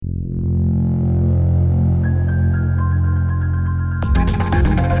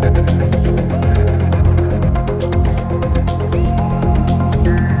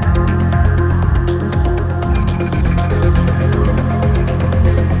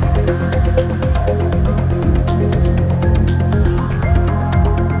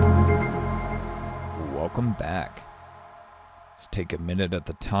take a minute at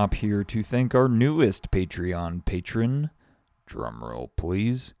the top here to thank our newest Patreon patron. Drumroll,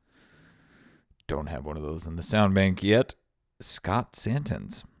 please. Don't have one of those in the sound bank yet. Scott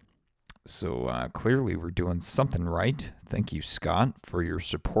Santons. So clearly we're doing something right. Thank you, Scott, for your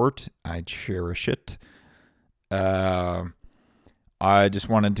support. I cherish it. I just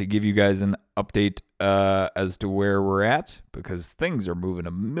wanted to give you guys an update as to where we're at, because things are moving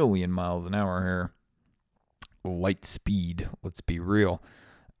a million miles an hour here. Light speed, let's be real.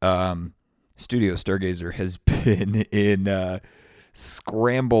 Studio Stargazer has been in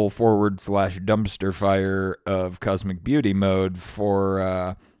scramble forward / dumpster fire of Cosmic Beauty mode for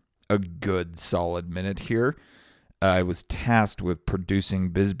a good solid minute here. I was tasked with producing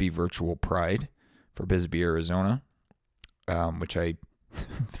Bisbee Virtual Pride for Bisbee, Arizona, which I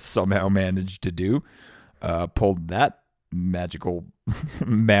somehow managed to do. Pulled that magical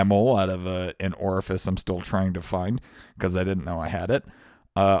mammal out of an orifice I'm still trying to find because I didn't know I had it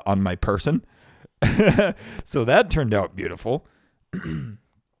on my person. So that turned out beautiful.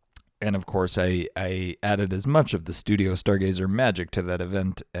 And of course, I added as much of the Studio Stargazer magic to that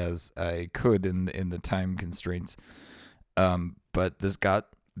event as I could in the time constraints. But this got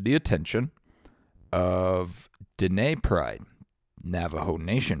the attention of Dene Pride, Navajo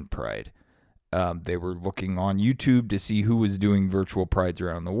Nation Pride. They were looking on YouTube to see who was doing virtual prides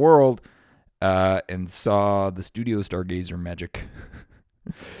around the world, and saw the Studio Stargazer magic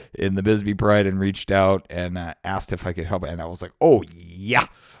in the Bisbee Pride and reached out and asked if I could help. And I was like, oh, yeah.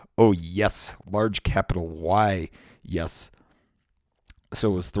 Oh, yes. Large capital Y. Yes.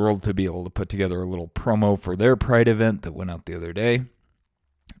 So I was thrilled to be able to put together a little promo for their Pride event that went out the other day.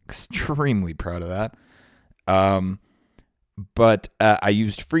 Extremely proud of that. But I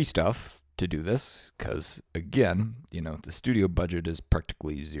used free stuff to do this because, again, the studio budget is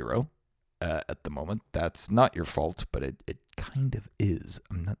practically zero at the moment. That's not your fault, but it kind of is.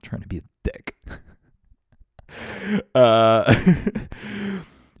 I'm not trying to be a dick.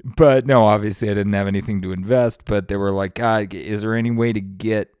 But no, obviously I didn't have anything to invest, but they were like, God, is there any way to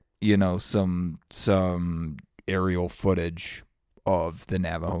get, some aerial footage of the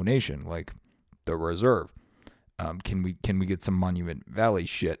Navajo Nation, like the reserve? Can we get some Monument Valley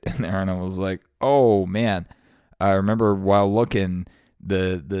shit in there? And I was like, oh man, I remember while looking,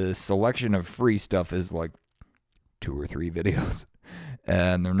 the selection of free stuff is like 2 or 3 videos,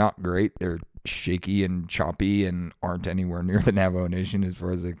 and they're not great. They're shaky and choppy and aren't anywhere near the Navajo Nation as far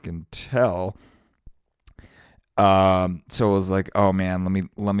as I can tell. So I was like, oh man,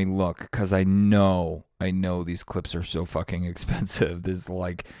 let me look, because I know these clips are so fucking expensive. There's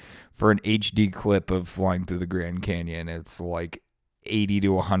like, for an HD clip of flying through the Grand Canyon, it's like $80 to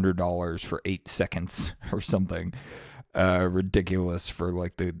 $100 for 8 seconds or something. Ridiculous for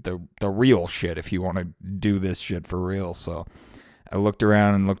like the real shit if you want to do this shit for real. So I looked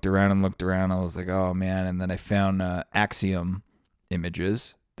around and looked around and looked around. I was like, oh man. And then I found Axiom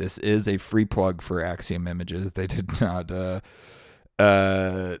Images. This is a free plug for Axiom Images. They did not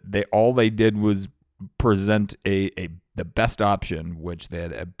they did was present the best option, which they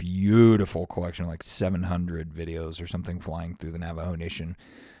had a beautiful collection, like 700 videos or something, flying through the Navajo Nation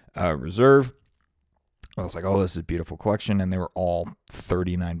reserve. I was like, oh, this is a beautiful collection, and they were all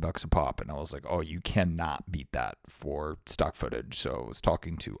 $39 a pop, and I was like, oh, you cannot beat that for stock footage. So I was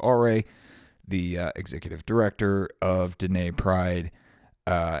talking to RA, the executive director of Dene Pride,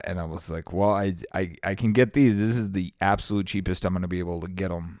 and I was like, well, I can get these. This is the absolute cheapest I'm going to be able to get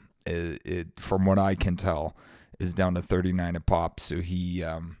them. It from what I can tell, is down to $39 a pop. So he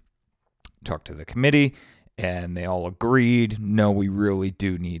talked to the committee, and they all agreed, no, we really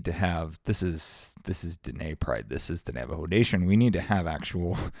do need to have, this is Dene Pride. This is the Navajo Nation. We need to have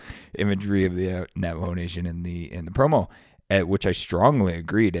actual imagery of the Navajo Nation in the promo, which I strongly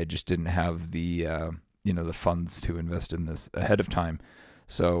agreed. I just didn't have the the funds to invest in this ahead of time.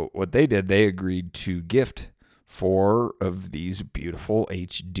 So what they did, they agreed to gift 4 of these beautiful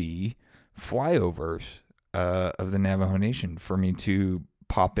HD flyovers of the Navajo Nation for me to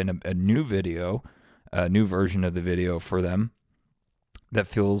pop in a new video, a new version of the video for them that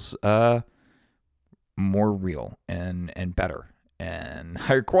feels more real and better and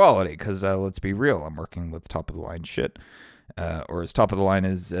higher quality, because let's be real, I'm working with top of the line shit, or as top of the line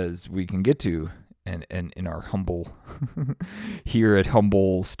as we can get to, and in our humble here at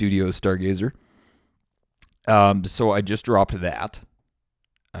Humble Studio Stargazer. So I just dropped that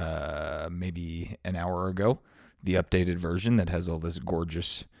maybe an hour ago, the updated version that has all this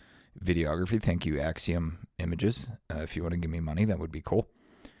gorgeous videography. Thank you, Axiom Images. If you want to give me money, that would be cool.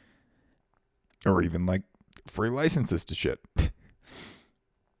 Or even like free licenses to shit.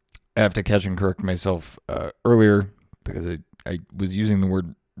 I have to catch and correct myself earlier because I was using the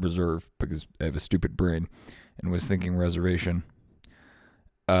word reserve because I have a stupid brain and was thinking reservation.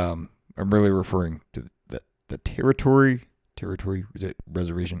 I'm really referring to the territory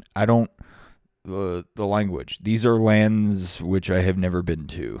reservation. I don't the language. These are lands which I have never been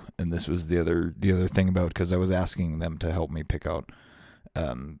to, and this was the other thing about, because I was asking them to help me pick out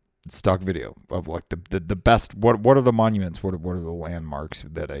stock video of like the best. What are the monuments? What are the landmarks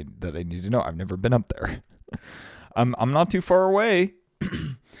that I need to know? I've never been up there. I'm not too far away,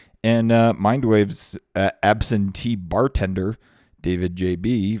 and Mindwave's absentee bartender David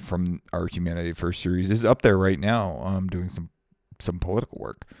JB from our Humanity First series is up there right now, doing some political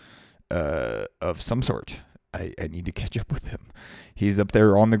work of some sort. I need to catch up with him. He's up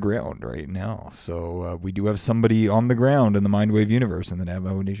there on the ground right now. So we do have somebody on the ground in the Mindwave universe in the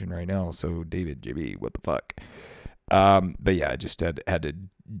Navajo Nation right now. So David JB, what the fuck? But yeah, I just had to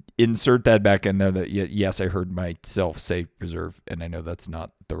insert that back in there that yes, I heard myself say reserve, and I know that's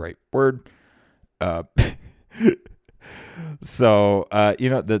not the right word. So,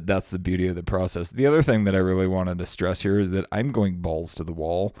 that's the beauty of the process. The other thing that I really wanted to stress here is that I'm going balls to the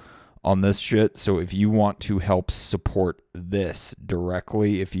wall on this shit. So if you want to help support this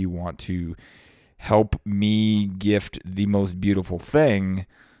directly, if you want to help me gift the most beautiful thing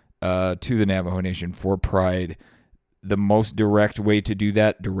to the Navajo Nation for Pride, the most direct way to do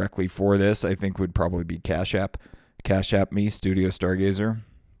that directly for this, I think, would probably be Cash App. Cash App me, Studio Stargazer.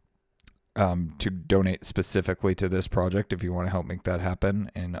 To donate specifically to this project if you want to help make that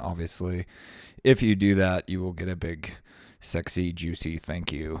happen. And obviously, if you do that, you will get a big, sexy, juicy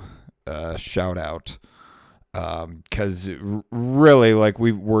thank you shout out. Because really, like,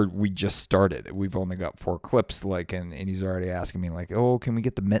 we just started. We've only got 4 clips, like, and he's already asking me, like, oh, can we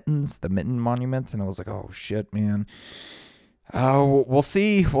get the mitten monuments? And I was like, oh shit, man. We'll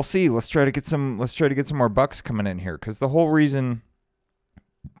see. Let's try to get some more bucks coming in here, because the whole reason,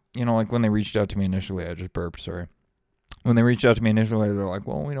 like when they reached out to me initially, I just burped, sorry. When they reached out to me initially, they're like,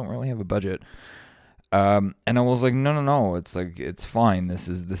 well, we don't really have a budget. And I was like, no, it's like, it's fine. This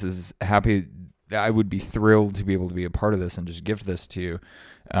is happy. I would be thrilled to be able to be a part of this and just gift this to you.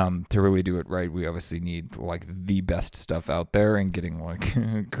 To really do it right, we obviously need like the best stuff out there, and getting like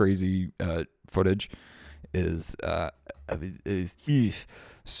crazy footage is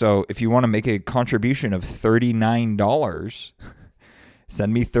so if you want to make a contribution of $39,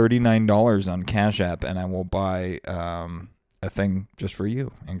 send me $39 on Cash App, and I will buy a thing just for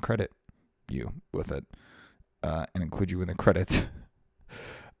you and credit you with it, and include you in the credits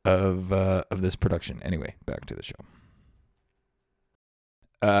of this production. Anyway, back to the show.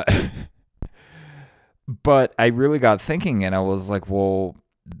 But I really got thinking, and I was like, well,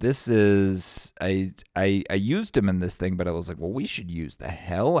 this is I used them in this thing, but I was like, well, we should use the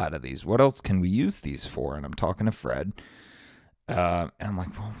hell out of these. What else can we use these for? And I'm talking to Fred. And I'm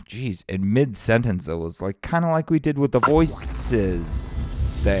like, well, geez. In mid-sentence, it was like kind of like we did with the voices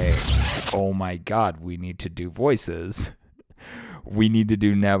thing. Oh my God, we need to do voices. We need to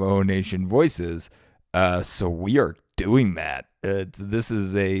do Navajo Nation voices. So we are doing that. This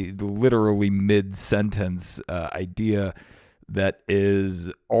is a literally mid-sentence idea that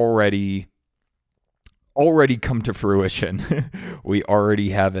is already come to fruition. We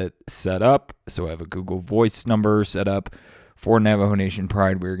already have it set up. So I have a Google Voice number set up for Navajo Nation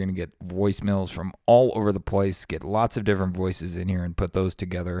Pride. We're going to get voicemails from all over the place, get lots of different voices in here, and put those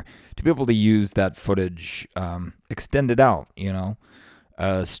together to be able to use that footage, extend it out,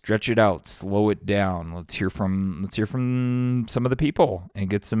 stretch it out, slow it down. Let's hear from some of the people, and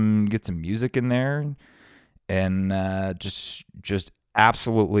get some music in there, and just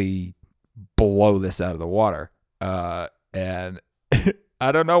absolutely blow this out of the water. And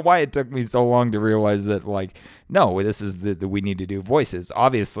I don't know why it took me so long to realize that, like, no, this is the we need to do voices.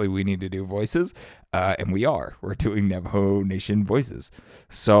 Obviously, we need to do voices, and we're doing Navajo Nation voices.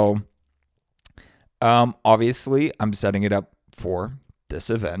 So, obviously, I'm setting it up for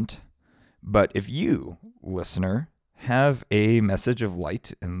this event. But if you, listener, have a message of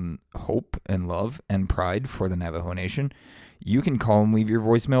light and hope and love and pride for the Navajo Nation, you can call and leave your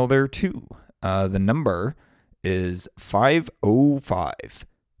voicemail there too. The number is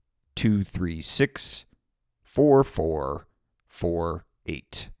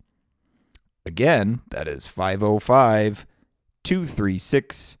 505-236-4448. Again, that is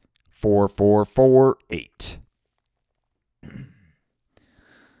 505-236-4448.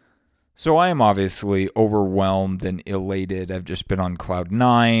 So I am obviously overwhelmed and elated. I've just been on cloud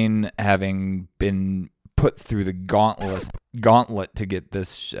 9, having been put through the gauntlet to get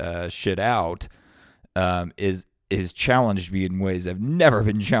this shit out. Is has challenged me in ways I've never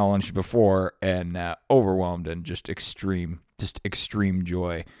been challenged before, and overwhelmed and just extreme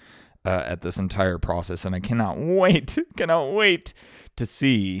joy at this entire process. And I cannot wait to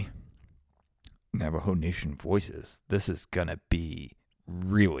see Navajo Nation voices. This is gonna be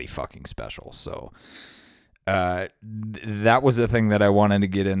really fucking special. So that was the thing that I wanted to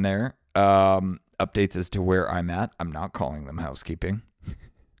get in there. Updates as to where I'm at. I'm not calling them housekeeping.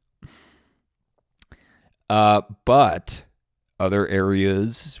 But other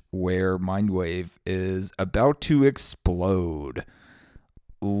areas where Mindwave is about to explode.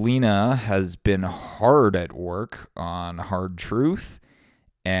 Lena has been hard at work on Hard Truth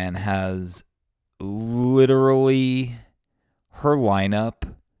and has literally, her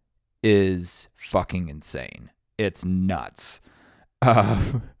lineup is fucking insane. It's nuts.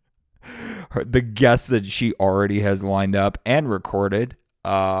 The guests that she already has lined up and recorded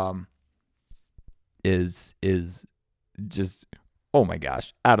is just, oh my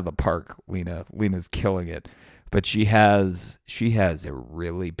gosh, out of the park. Lena's killing it. But she has a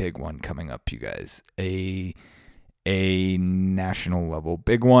really big one coming up, you guys. A national level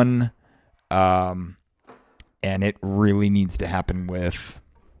big one. And it really needs to happen with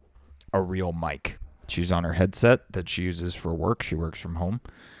a real mic. She's on her headset that she uses for work. She works from home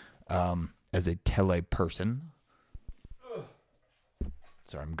as a tele person.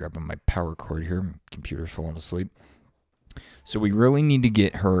 Sorry, I'm grabbing my power cord here. My computer's falling asleep. So we really need to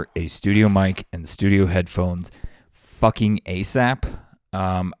get her a studio mic and studio headphones fucking ASAP.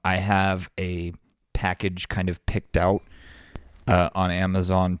 I have a package kind of picked out on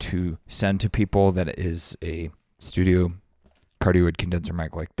Amazon to send to people that is a studio cardioid condenser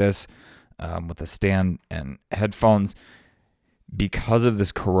mic like this with a stand and headphones. Because of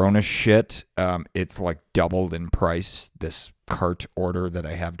this Corona shit, it's like doubled in price, this cart order that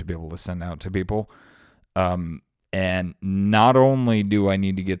I have to be able to send out to people. And not only do I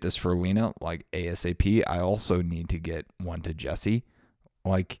need to get this for Lena, like ASAP, I also need to get one to Jesse,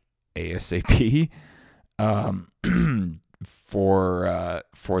 like ASAP,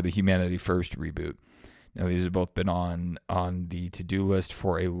 for the Humanity First reboot. Now, these have both been on the to-do list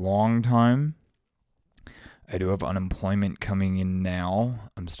for a long time. I do have unemployment coming in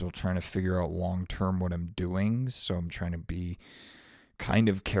now. I'm still trying to figure out long-term what I'm doing, so I'm trying to be kind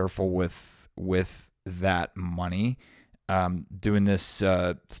of careful with that money. Doing this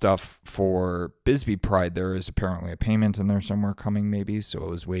stuff for Bisbee Pride, there is apparently a payment in there somewhere coming, maybe. So I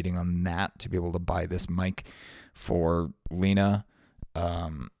was waiting on that to be able to buy this mic for Lena,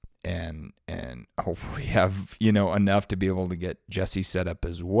 and hopefully have enough to be able to get Jesse set up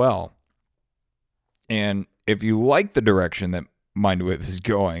as well. And if you like the direction that Mindwave is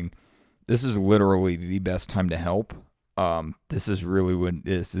going, this is literally the best time to help. This is really when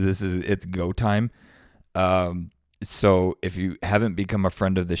it's go time. So if you haven't become a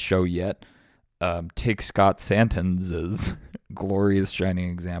friend of the show yet, take Scott Santons's glorious shining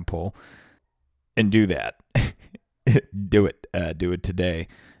example and do that. Do it today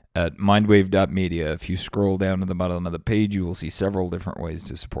at mindwave.media. If you scroll down to the bottom of the page, you will see several different ways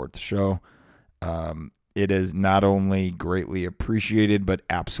to support the show. It is not only greatly appreciated, but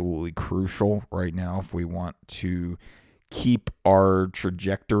absolutely crucial right now if we want to keep our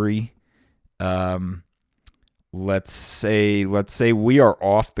trajectory. Let's say we are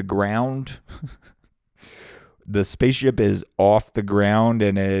off the ground. The spaceship is off the ground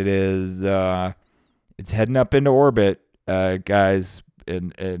and it is it's heading up into orbit, guys.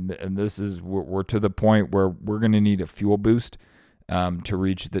 And this is, we're to the point where we're going to need a fuel boost to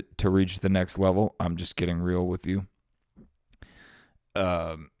reach the next level. I'm just getting real with you.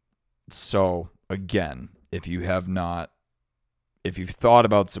 So again, if you've thought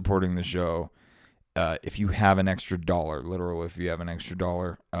about supporting the show, if you have an extra $1, literally, if you have an extra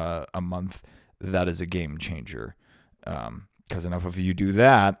 $1 a month, that is a game changer. Because enough of you do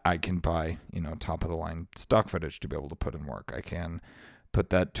that, I can buy, top of the line stock footage to be able to put in work. I can put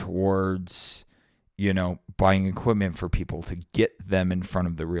that towards, buying equipment for people to get them in front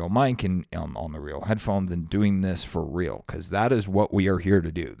of the real mic and on the real headphones and doing this for real. Because that is what we are here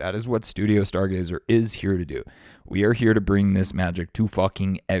to do. That is what Studio Stargazer is here to do. We are here to bring this magic to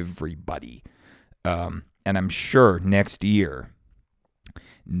fucking everybody. And I'm sure next year,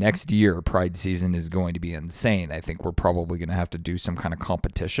 Pride season is going to be insane. I think we're probably going to have to do some kind of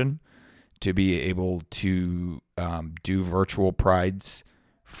competition to be able to do virtual Prides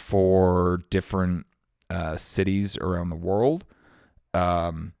for different cities around the world.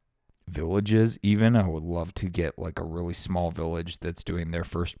 Villages even. I would love to get like a really small village that's doing their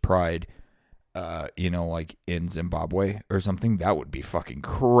first Pride, like in Zimbabwe or something. That would be fucking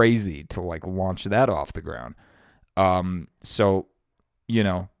crazy to like launch that off the ground. So,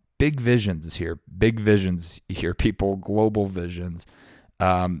 big visions here, people, global visions.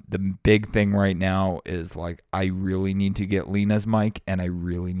 The big thing right now is like, I really need to get Lena's mic and I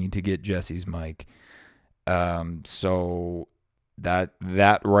really need to get Jesse's mic. So that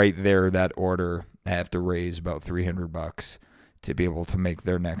right there, that order, I have to raise about $300 to be able to make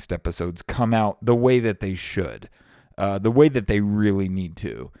their next episodes come out the way that they should, the way that they really need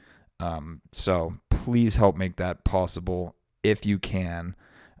to. So please help make that possible if you can.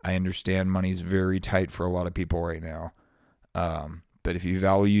 I understand money's very tight for a lot of people right now. But if you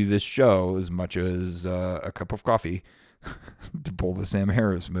value this show as much as a cup of coffee, to pull the Sam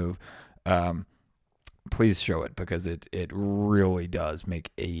Harris move, please show it, because it really does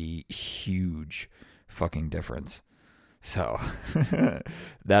make a huge fucking difference. So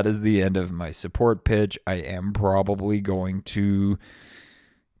that is the end of my support pitch. I am probably going to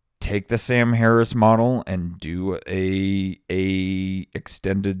take the Sam Harris model and do a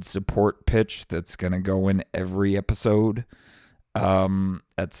extended support pitch that's going to go in every episode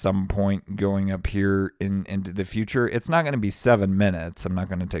at some point going up here into the future. It's not going to be 7 minutes. I'm not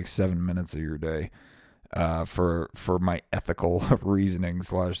going to take 7 minutes of your day for my ethical reasoning /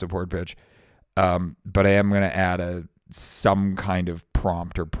 support pitch. But I am going to add some kind of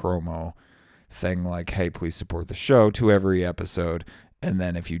prompt or promo thing like, hey, please support the show, to every episode. And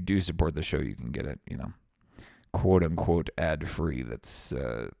then if you do support the show, you can get it, quote unquote ad free. That's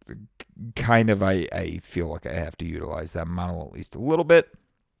kind of, I feel like I have to utilize that model at least a little bit.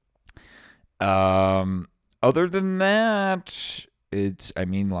 Other than that,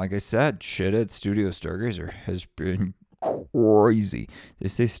 like I said, shit at Studio Stargazer has been crazy. Did they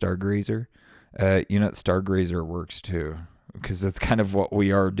say Stargazer? Stargazer works too, because that's kind of what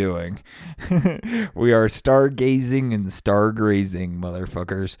we are doing. We are stargazing and stargrazing,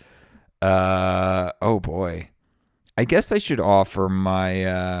 motherfuckers. Oh boy. I guess I should offer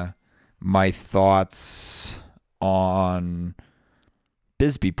my my thoughts on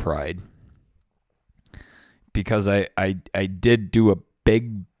Bisbee Pride, because I did do a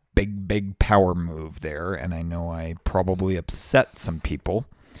big power move there, and I know I probably upset some people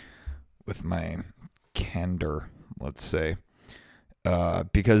with my candor, let's say,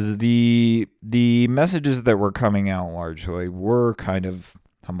 because the messages that were coming out largely were kind of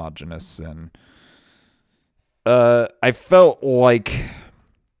homogenous, and I felt like,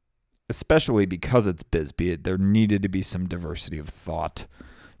 especially because it's Bisbee, there needed to be some diversity of thought,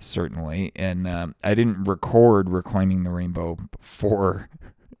 certainly, and I didn't record Reclaiming the Rainbow for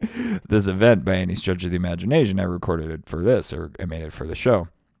this event by any stretch of the imagination. I recorded it for this, or I made it for the show.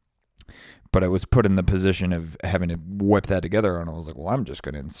 But I was put in the position of having to whip that together, and I was like, well, I'm just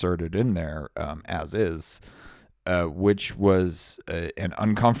going to insert it in there as is, which was an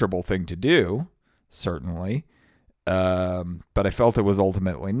uncomfortable thing to do, certainly. But I felt it was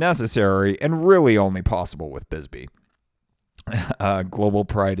ultimately necessary and really only possible with Bisbee. Global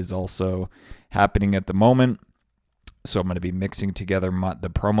Pride is also happening at the moment, so I'm going to be mixing together the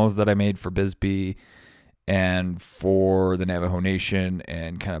promos that I made for Bisbee and for the Navajo Nation,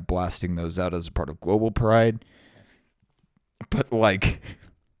 and kind of blasting those out as a part of Global Pride. But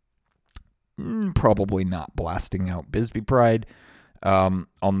probably not blasting out Bisbee Pride on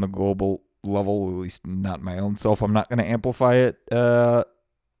the global level, at least not my own self. I'm not going to amplify it to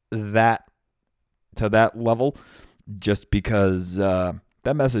that level, just because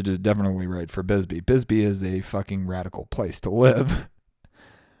that message is definitely right for Bisbee. Bisbee is a fucking radical place to live.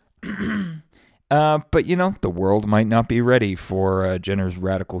 But, the world might not be ready for Jenner's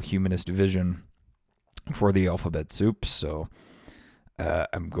radical humanist vision for the alphabet soup, so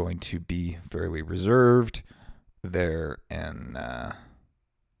I'm going to be fairly reserved there and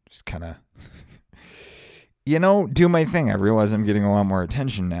just kind of, do my thing. I realize I'm getting a lot more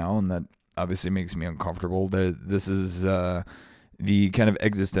attention now, and that obviously makes me uncomfortable. This is the kind of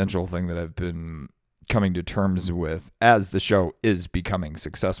existential thing that I've been coming to terms with as the show is becoming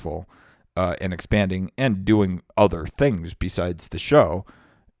successful. And expanding and doing other things besides the show,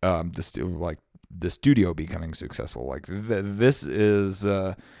 the studio becoming successful. This is,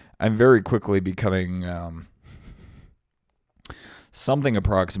 I'm very quickly becoming something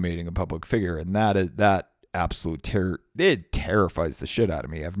approximating a public figure, and that absolute terror. It terrifies the shit out of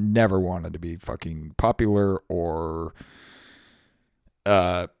me. I've never wanted to be fucking popular or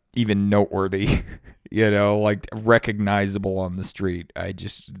even noteworthy. Recognizable on the street. I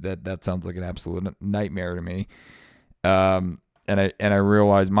just, that sounds like an absolute nightmare to me. I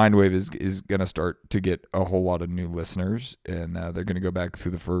realize Mindwave is going to start to get a whole lot of new listeners, and they're going to go back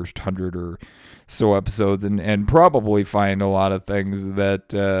through the first 100 or so episodes and probably find a lot of things that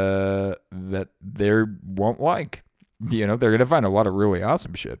that they won't like. They're going to find a lot of really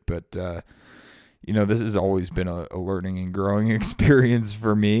awesome shit, but this has always been a learning and growing experience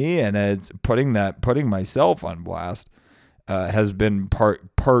for me, and it's putting myself on blast has been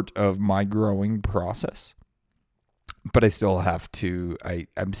part of my growing process. But I still have to,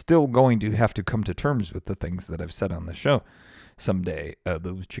 I'm still going to have to come to terms with the things that I've said on the show. Someday,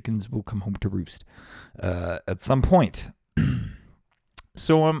 those chickens will come home to roost at some point.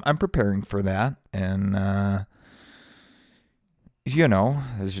 So I'm preparing for that. And,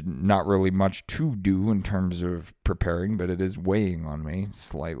 there's not really much to do in terms of preparing, but it is weighing on me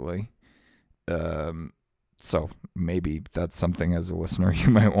slightly. So maybe that's something as a listener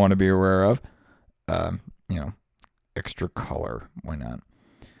you might want to be aware of. Extra color. Why not?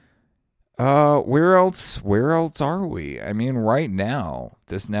 Where else are we? I mean, right now,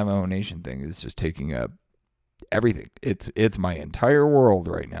 this Navajo Nation thing is just taking up everything. It's my entire world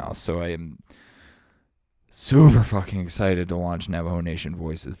right now. So I am super fucking excited to launch Navajo Nation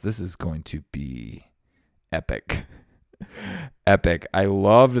Voices. This is going to be epic. Epic. I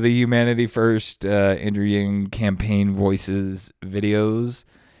loved the Humanity First Andrew Yang campaign voices videos.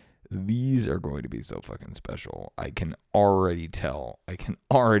 These are going to be so fucking special. I can already tell.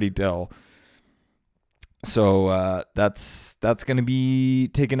 So that's going to be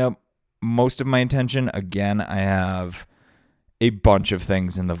taking up most of my attention. Again, I have a bunch of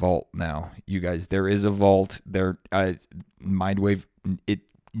things in the vault now. You guys, there is a vault. Mindwave, it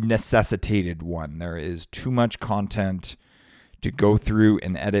necessitated one. There is too much content to go through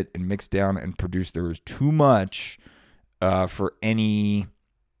and edit and mix down and produce. There is too much for any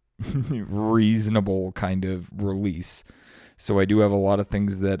reasonable kind of release. So I do have a lot of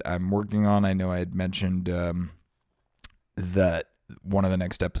things that I'm working on. I know I had mentioned that one of the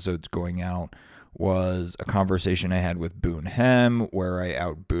next episodes going out was a conversation I had with Boone Hem where I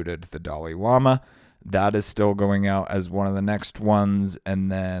outbooted the Dalai Lama. That is still going out as one of the next ones.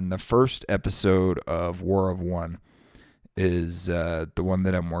 And then the first episode of War of One is the one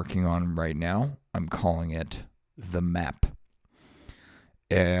that I'm working on right now. I'm calling it The Map.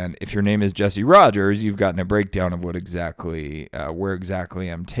 And if your name is Jesse Rogers, you've gotten a breakdown of where exactly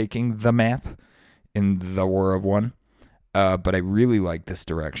I'm taking the map in the War of One. But I really like this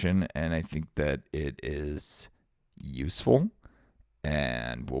direction, and I think that it is useful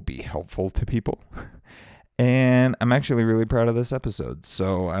and will be helpful to people. And I'm actually really proud of this episode.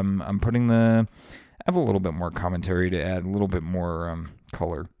 So I'm I have a little bit more commentary to add, a little bit more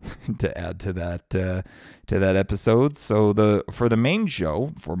color to add to that episode. So for the main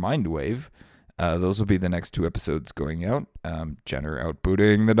show for Mindwave, those will be the next two episodes going out. Jenner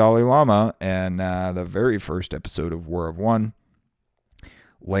outbooting the Dalai Lama, and the very first episode of War of One,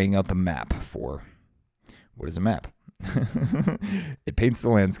 laying out the map for what is a map. It paints the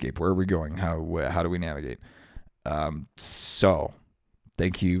landscape. Where are we going? How do we navigate? So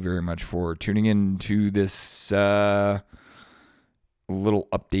thank you very much for tuning in to this little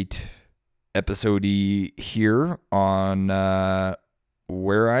update episode here on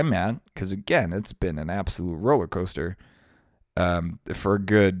where I'm at, because again, it's been an absolute roller coaster for a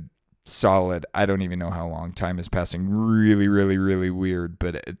good solid, I don't even know how long. Time is passing really, really, really weird.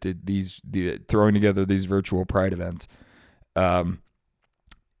 But throwing together these virtual Pride events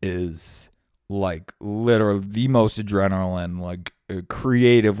is like literally the most adrenaline, like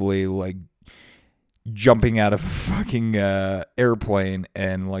creatively, like jumping out of a fucking airplane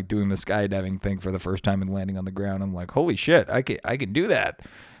and like doing the skydiving thing for the first time and landing on the ground. I'm like, holy shit, I can do that.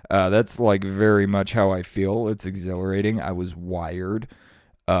 That's like very much how I feel. It's exhilarating. I was wired.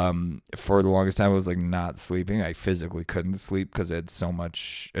 For the longest time, I was like not sleeping. I physically couldn't sleep because I had so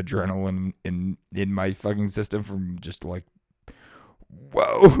much adrenaline in my fucking system from just like,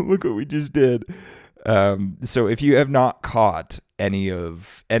 whoa, look what we just did. So if you have not caught any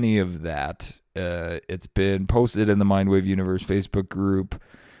of that, it's been posted in the Mindwave Universe Facebook group,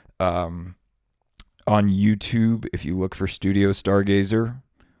 on YouTube. If you look for Studio Stargazer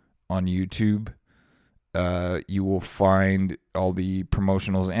on YouTube, you will find all the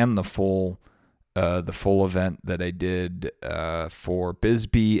promotionals and the full event that I did for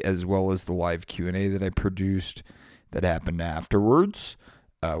Bisbee, as well as the live Q&A that I produced that happened afterwards,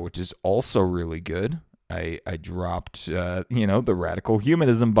 which is also really good. I dropped the radical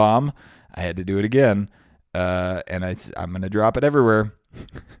humanism bomb. I had to do it again, and I'm gonna drop it everywhere,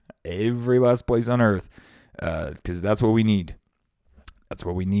 every last place on earth, because that's what we need. That's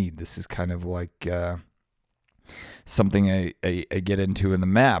what we need. This is kind of like something I get into in the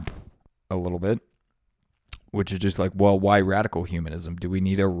map a little bit, which is just like, well, why radical humanism? Do we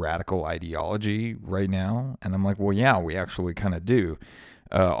need a radical ideology right now? And I'm like, well, yeah, we actually kind of do.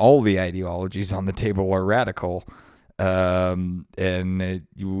 All the ideologies on the table are radical, and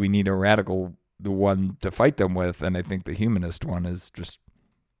we need a radical one to fight them with. And I think the humanist one is just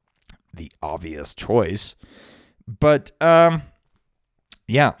the obvious choice. But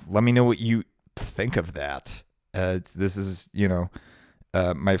yeah, let me know what you think of that. This is,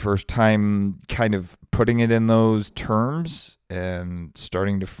 my first time kind of putting it in those terms and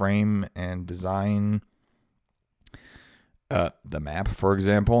starting to frame and design the map, for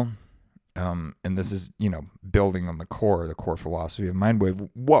example. And this is, building on the core philosophy of Mindwave,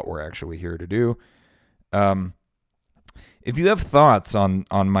 what we're actually here to do. If you have thoughts on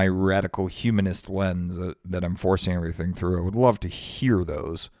my radical humanist lens that I'm forcing everything through, I would love to hear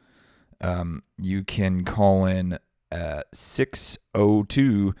those. You can call in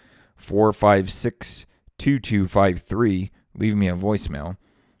 602-456-2253. Leave me a voicemail.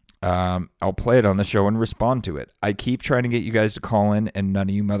 I'll play it on the show and respond to it. I keep trying to get you guys to call in, and none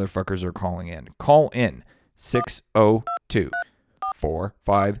of you motherfuckers are calling in. Call in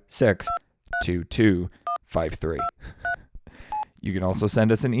 602-456-2253. You can also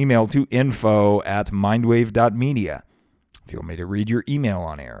send us an email to info@mindwave.media if you want me to read your email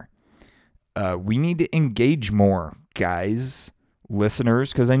on air. We need to engage more, guys,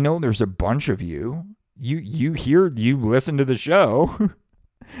 listeners, because I know there's a bunch of you. You listen to the show.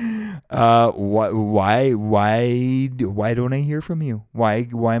 Why don't I hear from you? Why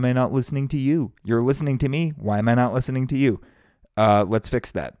am I not listening to you? You're listening to me. Why am I not listening to you? Let's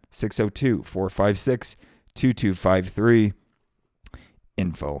fix that. 602-456-2253.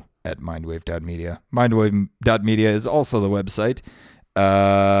 info@mindwave.media. Mindwave.media is also the website,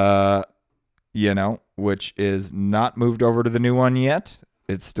 which is not moved over to the new one yet.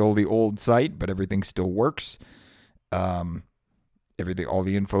 It's still the old site, but everything still works. All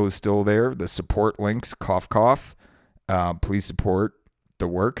the info is still there. The support links, cough. Please support the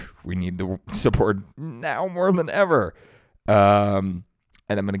work. We need the support now more than ever.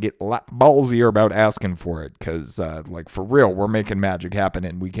 And I'm going to get a lot ballsier about asking for it because, for real, we're making magic happen,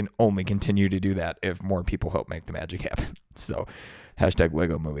 and we can only continue to do that if more people help make the magic happen. So,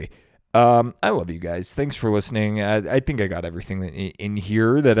 #Lego movie. I love you guys. Thanks for listening. I think I got everything in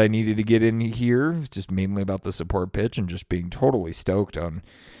here that I needed to get in here. It's just mainly about the support pitch and just being totally stoked on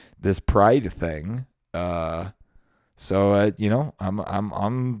this Pride thing. I'm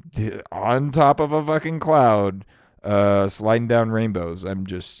on top of a fucking cloud. Sliding down rainbows. I'm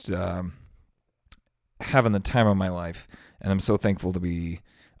just having the time of my life, and I'm so thankful to be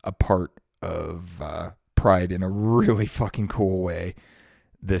a part of Pride in a really fucking cool way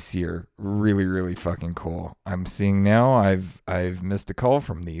this year. Really, really fucking cool. I'm seeing now I've missed a call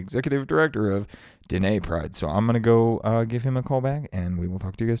from the executive director of Dene Pride, so I'm gonna go give him a call back, and we will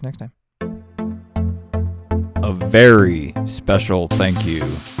talk to you guys next time. A very special thank you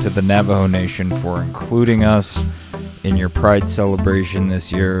to the Navajo Nation for including us in your Pride celebration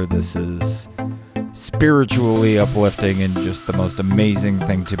this year. This is spiritually uplifting and just the most amazing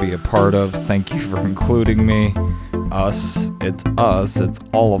thing to be a part of. Thank you for including me. Us, it's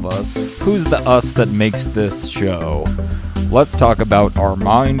all of us. Who's the us that makes this show? Let's talk about our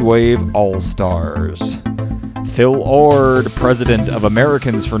Mindwave All-Stars. Phil Ord, president of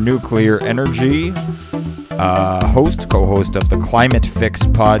Americans for Nuclear Energy, co-host of the Climate Fix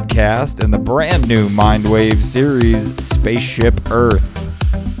podcast and the brand new Mindwave series, Spaceship Earth.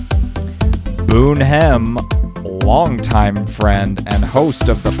 Boone Hem, longtime friend and host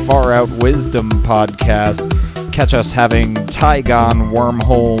of the Far Out Wisdom podcast. Catch us having Tygon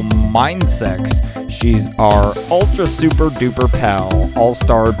Wormhole Mindsex. She's our ultra super duper pal,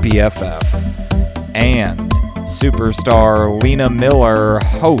 all-star BFF. And superstar Lena Miller,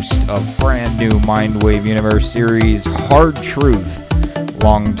 host of brand new Mindwave Universe series Hard Truth,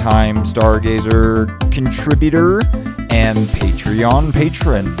 longtime Stargazer contributor and Patreon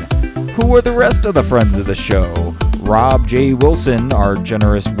patron. Who are the rest of the friends of the show? Rob J. Wilson, our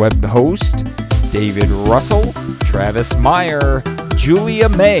generous web host, David Russell, Travis Meyer, Julia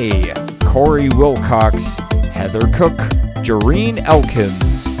May, Corey Wilcox, Heather Cook, Jareen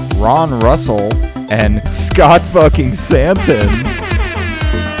Elkins, Ron Russell, and Scott fucking Santons.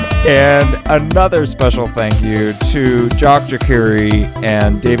 And another special thank you to Jock Jakiri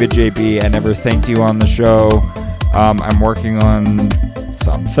and David JB. I never thanked you on the show. I'm working on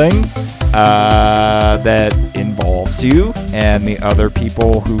something that involves you and the other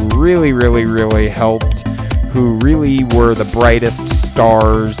people who really, really, really helped, who really were the brightest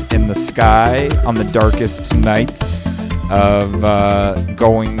stars in the sky on the darkest nights of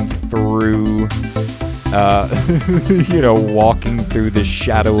going through, walking through the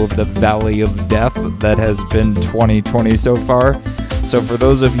shadow of the valley of death that has been 2020 so far. So for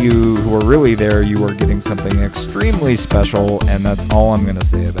those of you who are really there, you are getting something extremely special, and that's all I'm going to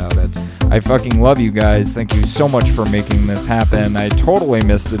say about it. I fucking love you guys. Thank you so much for making this happen. I totally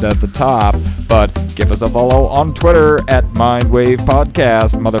missed it at the top, but give us a follow on Twitter at Mindwave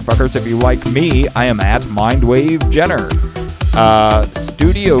Podcast. Motherfuckers, if you like me, I am at Mindwave Jenner.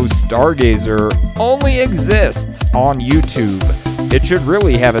 Studio Stargazer only exists on YouTube. It should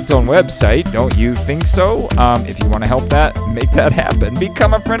really have its own website, don't you think so? If you want to help make that happen,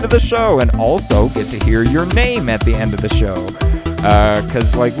 become a friend of the show and also get to hear your name at the end of the show.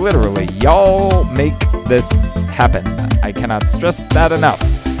 Because, literally, y'all make this happen. I cannot stress that enough.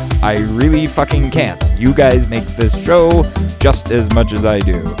 I really fucking can't. You guys make this show just as much as I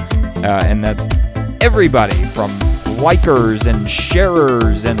do. And that's everybody from likers and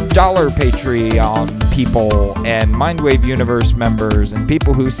sharers and dollar Patreon people and Mindwave Universe members and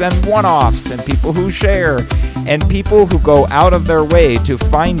people who send one-offs and people who share and people who go out of their way to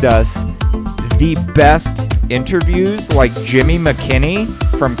find us the best interviews, like Jimmy McKinney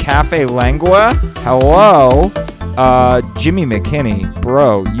from Cafe Lengua. Hello, Jimmy McKinney,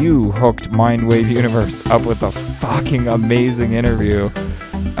 bro, you hooked Mindwave Universe up with a fucking amazing interview.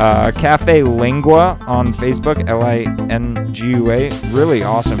 Cafe Lingua on Facebook, Lingua, really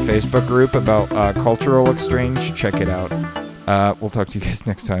awesome Facebook group about cultural exchange. Check it out. We'll talk to you guys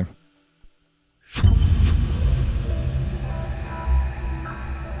next time.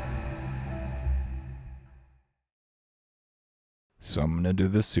 So I'm gonna do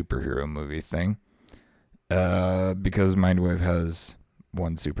the superhero movie thing, because Mindwave has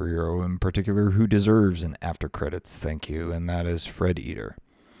one superhero in particular who deserves an after credits thank you, and that is Fred Eater.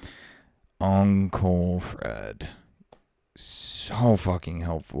 Uncle Fred. So fucking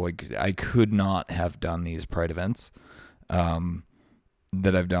helpful. I could not have done these Pride events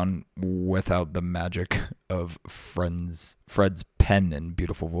that I've done without the magic of Fred's pen and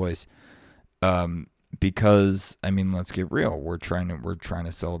beautiful voice. Because, let's get real. We're trying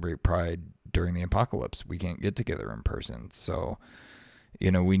to celebrate Pride during the apocalypse. We can't get together in person. So,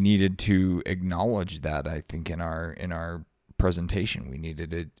 we needed to acknowledge that, I think, in our presentation. We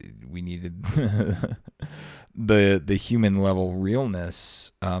needed the human level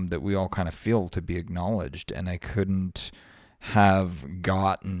realness that we all kind of feel to be acknowledged, and I couldn't have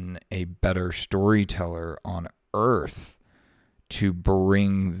gotten a better storyteller on earth to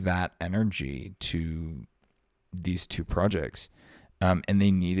bring that energy to these two projects, and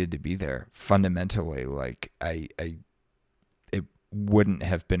they needed to be there fundamentally. It wouldn't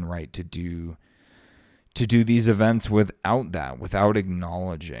have been right to do these events without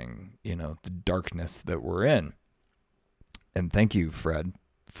acknowledging, the darkness that we're in. And thank you, Fred,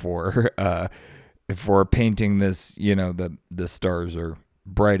 for painting this, the stars are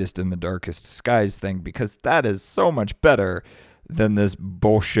brightest in the darkest skies thing, because that is so much better than this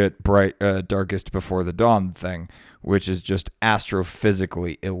bullshit darkest before the dawn thing, which is just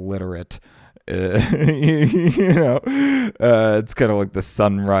astrophysically illiterate. It's kind of like the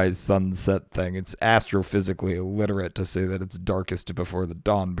sunrise sunset thing. It's astrophysically illiterate to say that it's darkest before the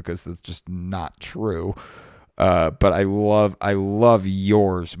dawn, because that's just not true. But I love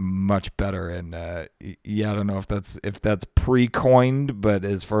yours much better. And I don't know if that's pre-coined, but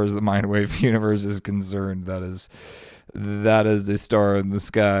as far as the Mindwave Universe is concerned, that is a star in the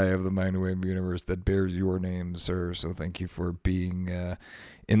sky of the Mindwave Universe that bears your name, sir. So thank you for being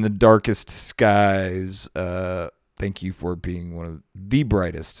in the darkest skies. Thank you for being one of the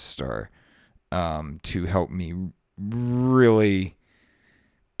brightest star to help me really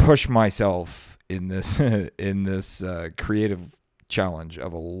push myself in this creative challenge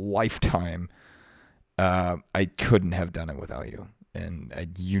of a lifetime. I couldn't have done it without you.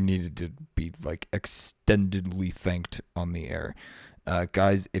 And you needed to be extendedly thanked on the air.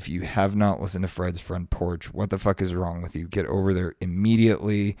 Guys, if you have not listened to Fred's Front Porch, what the fuck is wrong with you? Get over there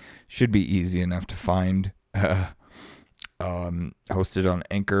immediately. Should be easy enough to find. Hosted on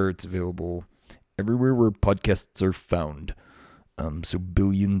Anchor. It's available everywhere where podcasts are found. So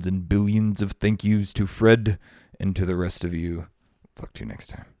billions and billions of thank yous to Fred and to the rest of you. Talk to you next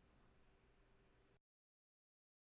time.